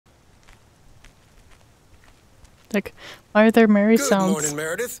Like, why are there Mary Good sounds? morning,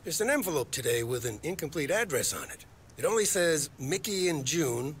 Meredith. There's an envelope today with an incomplete address on it. It only says Mickey and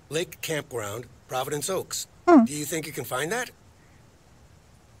June, Lake Campground, Providence Oaks. Do you think you can find that?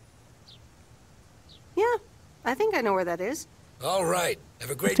 Yeah, I think I know where that is. All right. Have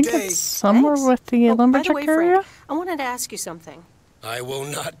a I great think day. it's somewhere Thanks. with the Oh, by the lumberjack way, area. Frank, I wanted to ask you something. I will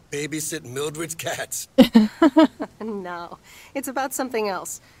not babysit Mildred's cats. No, it's about something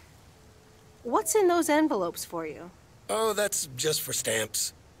else. What's in those envelopes for you? Oh, that's just for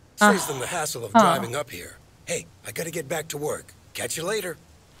stamps. Saves them the hassle of driving up here. Hey, I gotta get back to work. Catch you later.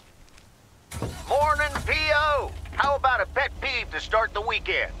 Morning, P.O. How about a pet peeve to start the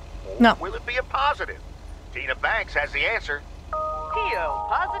weekend? Or No. will it be a positive? Tina Banks has the answer. P.O.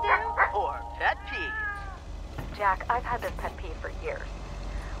 positive or pet peeve? Jack, I've had this pet peeve for years.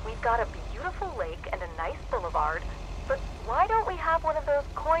 We've got a beautiful lake and a nice boulevard, but why don't we have one of those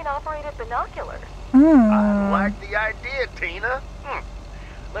coin-operated binoculars? I like the idea, Tina.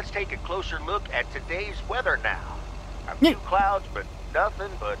 Let's take a closer look at today's weather now. A few clouds, but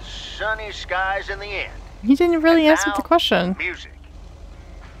nothing but sunny skies in the end. He didn't really And answer now, the question. Music.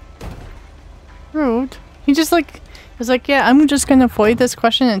 Rude. He just was like, yeah, I'm just gonna avoid this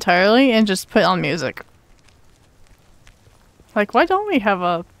question entirely and just put on music. Like, why don't we have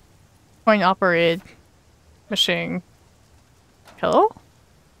a coin-operated machine? Hello?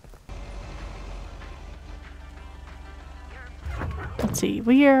 Let's see,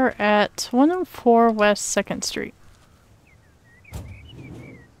 we are at 104 West 2nd Street.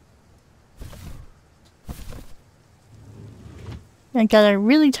 I got a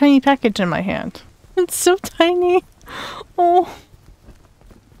really tiny package in my hand. It's so tiny. Oh.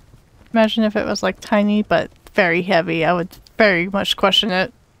 Imagine if it was like tiny but very heavy. I would very much question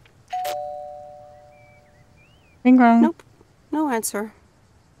it. Ring wrong. Nope, no answer.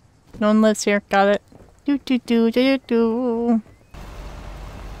 No one lives here. Got it. Do do do do do do.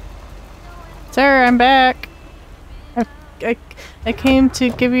 Sir, I'm back. I came to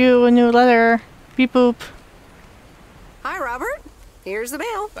give you a new letter. Beep boop. Hi, Robert. Here's the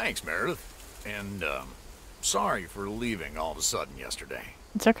mail. Thanks, Meredith. And, sorry for leaving all of a sudden yesterday.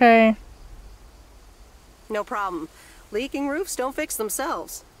 It's okay. No problem. Leaking roofs don't fix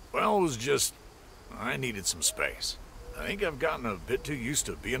themselves. Well, it was just... I needed some space. I think I've gotten a bit too used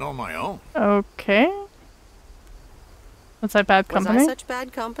to being on my own. Okay. Was that bad company? Was I such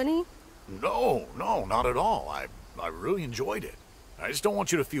bad company? No, not at all. I really enjoyed it. I just don't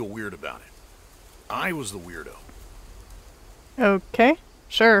want you to feel weird about it. I was the weirdo. Okay.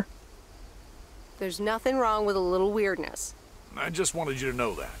 Sure. There's nothing wrong with a little weirdness. I just wanted you to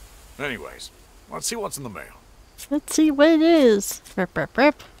know that. Anyways, let's see what's in the mail. Let's see what it is. Rip, rip,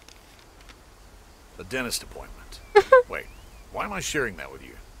 rip. A dentist appointment. Wait, why am I sharing that with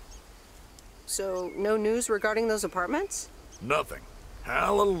you? So, no news regarding those apartments? Nothing.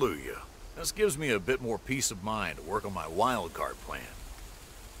 Hallelujah. This gives me a bit more peace of mind to work on my wild card plan.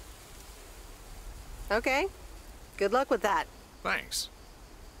 Okay. Good luck with that. Thanks.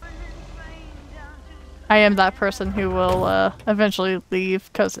 I am that person who will eventually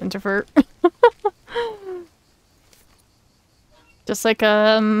leave because introvert. Just like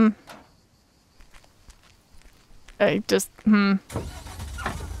I just I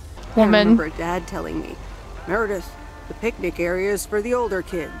woman. remember Dad telling me, Meredith, the picnic area is for the older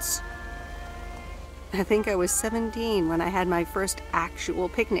kids. I think I was 17 when I had my first actual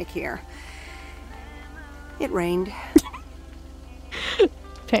picnic here. It rained.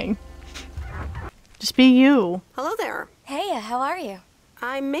 Dang. Just be you. Hello there. Hey, how are you?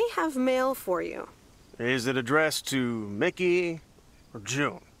 I may have mail for you. Is it addressed to Mickey or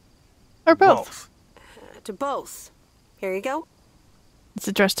June? Or both. To both. Here you go. It's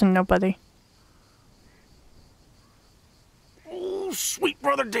addressed to nobody. Oh, sweet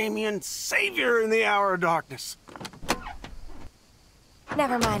brother Damien, savior in the hour of darkness.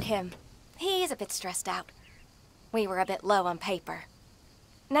 Never mind him. He's a bit stressed out. We were a bit low on paper.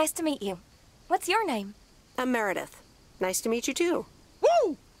 Nice to meet you. What's your name? I'm Meredith. Nice to meet you too.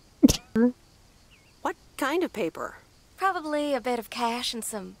 Woo! What kind of paper? Probably a bit of cash and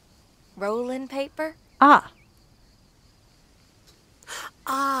some rolling paper. Ah.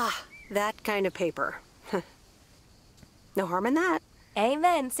 Ah, that kind of paper. No harm in that.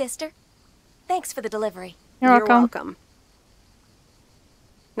 Amen, sister. Thanks for the delivery. You're welcome.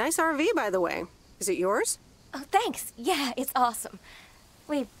 Nice RV, by the way. Is it yours? Oh, thanks. Yeah, it's awesome.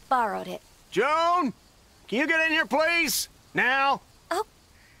 We borrowed it. Joan, can you get in here, please? Now. Oh,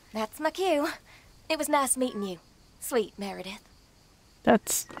 that's my cue. It was nice meeting you. Sweet Meredith.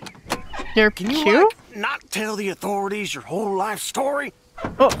 That's your Can you, cue? not tell the authorities your whole life story?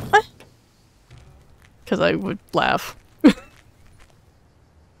 Oh, what? because I would laugh.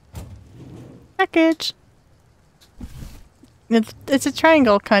 Package. It's a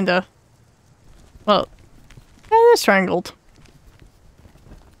triangle, kinda. Well, yeah, it is triangled.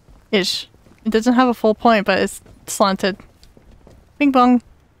 Ish. It doesn't have a full point, but it's slanted. Bing bong.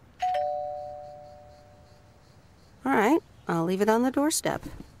 Alright, I'll leave it on the doorstep.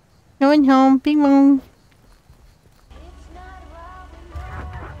 Going home. Bing bong.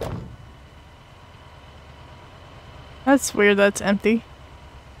 That's weird, that's empty.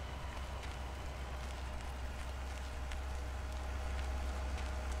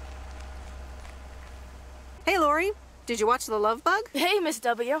 Hey, Lori. Did you watch The Love Bug? Hey, Miss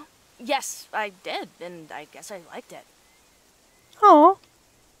W. Yes, I did, and I guess I liked it. Oh.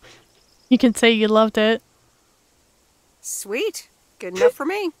 You can say you loved it. Sweet. Good enough for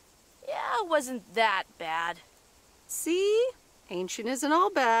me. Yeah, it wasn't that bad. See? Ancient isn't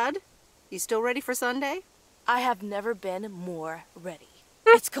all bad. You still ready for Sunday? I have never been more ready.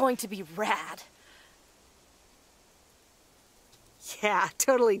 It's going to be rad. Yeah,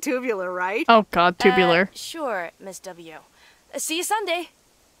 totally tubular, right? Oh god, tubular. Sure, Miss W. See you Sunday.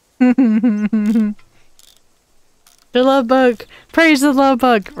 The love bug. Praise the love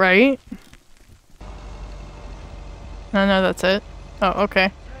bug, right? No, that's it. Oh,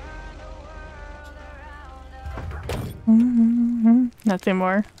 okay. Nothing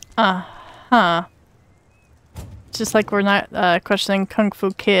more. Huh. Just like we're not questioning Kung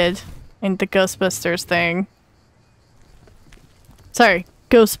Fu Kid and the Ghostbusters thing. Sorry,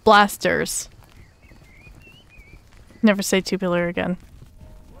 Ghost Blasters. Never say tubular again.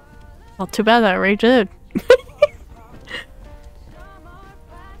 Well, too bad I already did.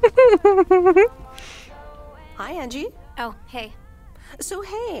 Hi, Angie. Oh, hey. So,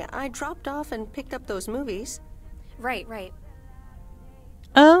 hey, I dropped off and picked up those movies. Right.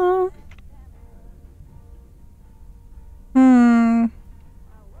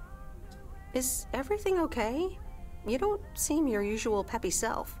 Is everything okay? You don't seem your usual peppy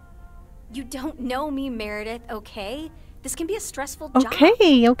self. You don't know me, Meredith, okay? This can be a stressful job.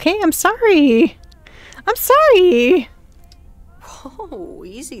 Okay, I'm sorry. I'm sorry. Oh,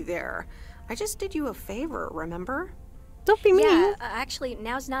 easy there. I just did you a favor, remember? Don't be mean. Yeah, actually,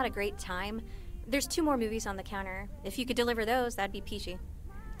 now's not a great time. There's 2 more movies on the counter. If you could deliver those, that'd be peachy.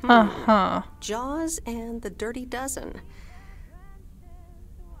 Uh-huh. Jaws and The Dirty Dozen.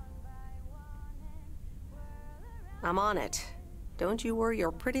 I'm on it. Don't you worry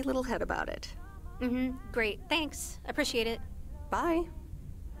your pretty little head about it. Great. Thanks. Appreciate it. Bye.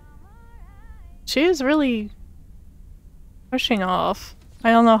 She is really pushing off.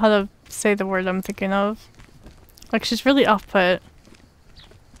 I don't know how to say the word I'm thinking of. Like, she's really off-put.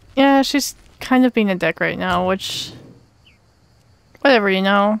 Yeah, she's kind of being a dick right now, which... Whatever, you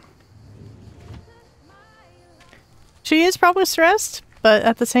know. She is probably stressed, but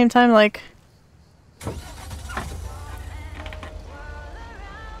at the same time, like...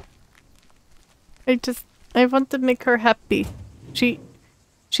 I want to make her happy. She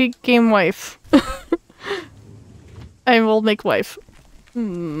game wife. I will make wife.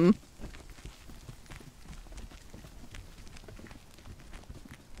 She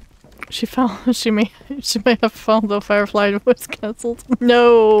may have found the Firefly was cancelled.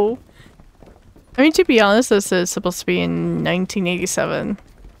 No. I mean, to be honest, this is supposed to be in 1987.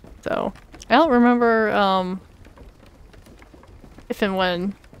 So I don't remember if and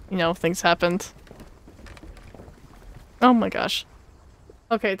when, you know, things happened. Oh my gosh.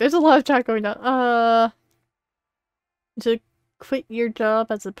 Okay, there's a lot of chat going on. To quit your job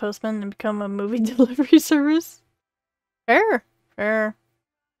as a postman and become a movie delivery service? Fair.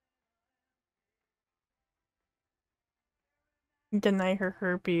 Deny her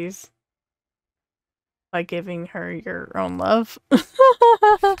herpes by giving her your own love.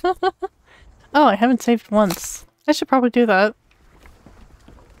 Oh, I haven't saved once. I should probably do that.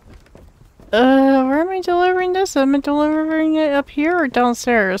 Where am I delivering this? Am I delivering it up here or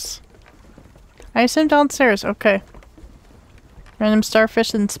downstairs? I assume downstairs. Okay. Random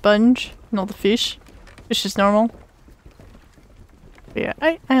starfish and sponge. And all the fish. Fish is normal. But yeah,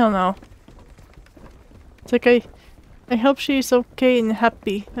 I don't know. It's like I hope she's okay and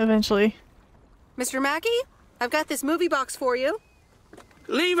happy eventually. Mr. Mackey, I've got this movie box for you.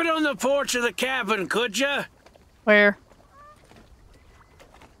 Leave it on the porch of the cabin, could ya? Where?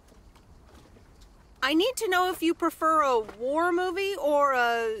 I need to know if you prefer a war movie or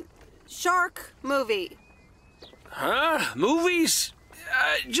a shark movie. Huh? Movies?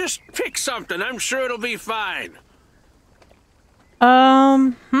 Just pick something. I'm sure it'll be fine.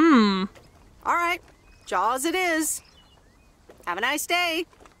 All right. Jaws it is. Have a nice day.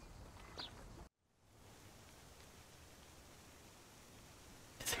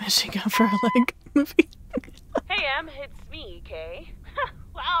 The machine gun for a leg movie. Hey, Em, it's me, Kay.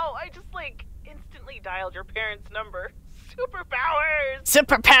 Wow, I just, like, instantly dialed your parents' number. Superpowers!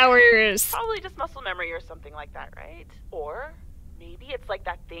 Superpowers! Probably just muscle memory or something like that, right? Or maybe it's like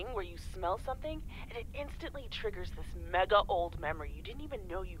that thing where you smell something and it instantly triggers this mega old memory you didn't even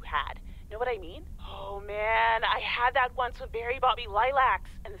know you had. Know what I mean? Oh man, I had that once when Barry bought me lilacs,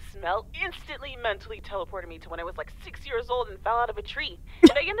 and the smell instantly mentally teleported me to when I was like 6 years old and fell out of a tree.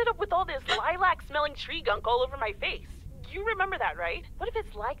 And I ended up with all this lilac-smelling tree gunk all over my face. You remember that, right? What if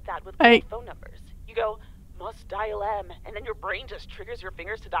it's like that with old phone numbers? You go, must dial M, and then your brain just triggers your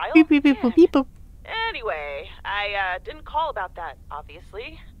fingers to dial? Beep, beep, beep, beep, beep, beep. Anyway, I didn't call about that,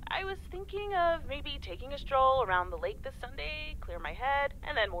 obviously. I was thinking of maybe taking a stroll around the lake this Sunday, clear my head,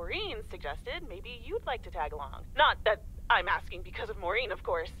 and then Maureen suggested maybe you'd like to tag along. Not that I'm asking because of Maureen, of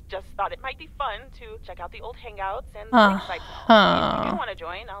course. Just thought it might be fun to check out the old hangouts and lake sites and all. If you do want to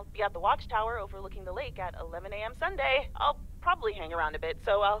join, I'll be at the watchtower overlooking the lake at 11 a.m. Sunday. I'll probably hang around a bit,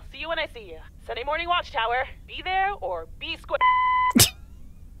 so I'll see you when I see you. Sunday morning watchtower. Be there or be square.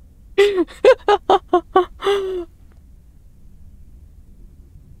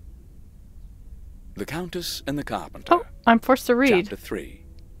 The Countess and the Carpenter. Oh, I'm forced to read. Chapter 3.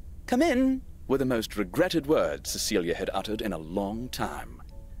 Come in, were the most regretted words Cecilia had uttered in a long time.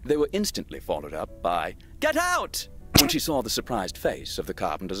 They were instantly followed up by, "Get out!" when she saw the surprised face of the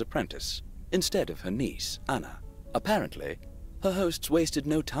carpenter's apprentice, instead of her niece, Anna. Apparently, her hosts wasted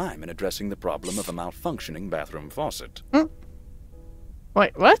no time in addressing the problem of a malfunctioning bathroom faucet.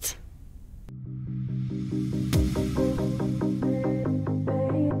 Wait, what?